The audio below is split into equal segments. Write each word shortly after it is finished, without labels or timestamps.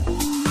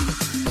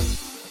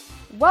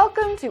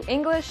Welcome to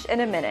English in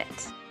a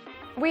Minute.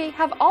 We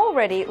have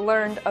already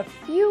learned a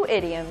few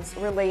idioms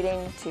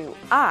relating to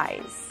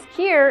eyes.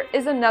 Here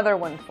is another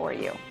one for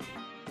you.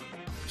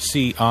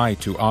 See eye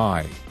to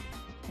eye.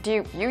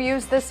 Do you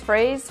use this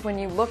phrase when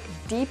you look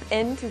deep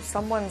into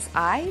someone's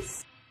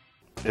eyes?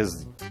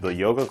 Is the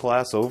yoga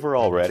class over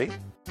already?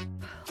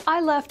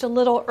 I left a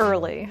little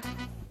early.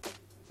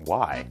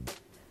 Why?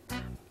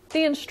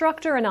 The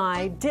instructor and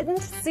I didn't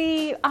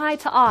see eye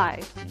to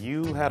eye.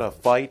 You had a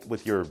fight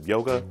with your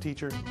yoga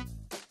teacher?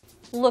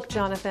 Look,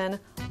 Jonathan,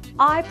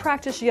 I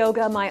practice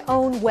yoga my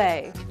own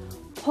way.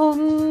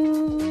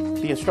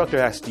 The instructor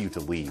asked you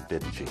to leave,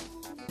 didn't she?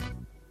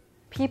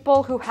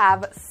 People who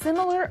have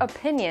similar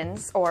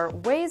opinions or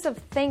ways of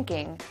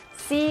thinking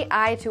see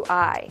eye to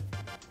eye.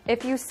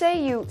 If you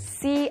say you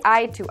see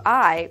eye to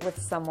eye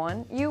with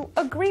someone, you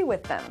agree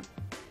with them.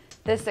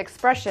 This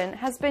expression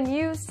has been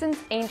used since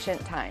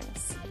ancient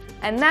times.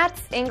 And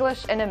that's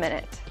English in a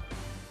Minute.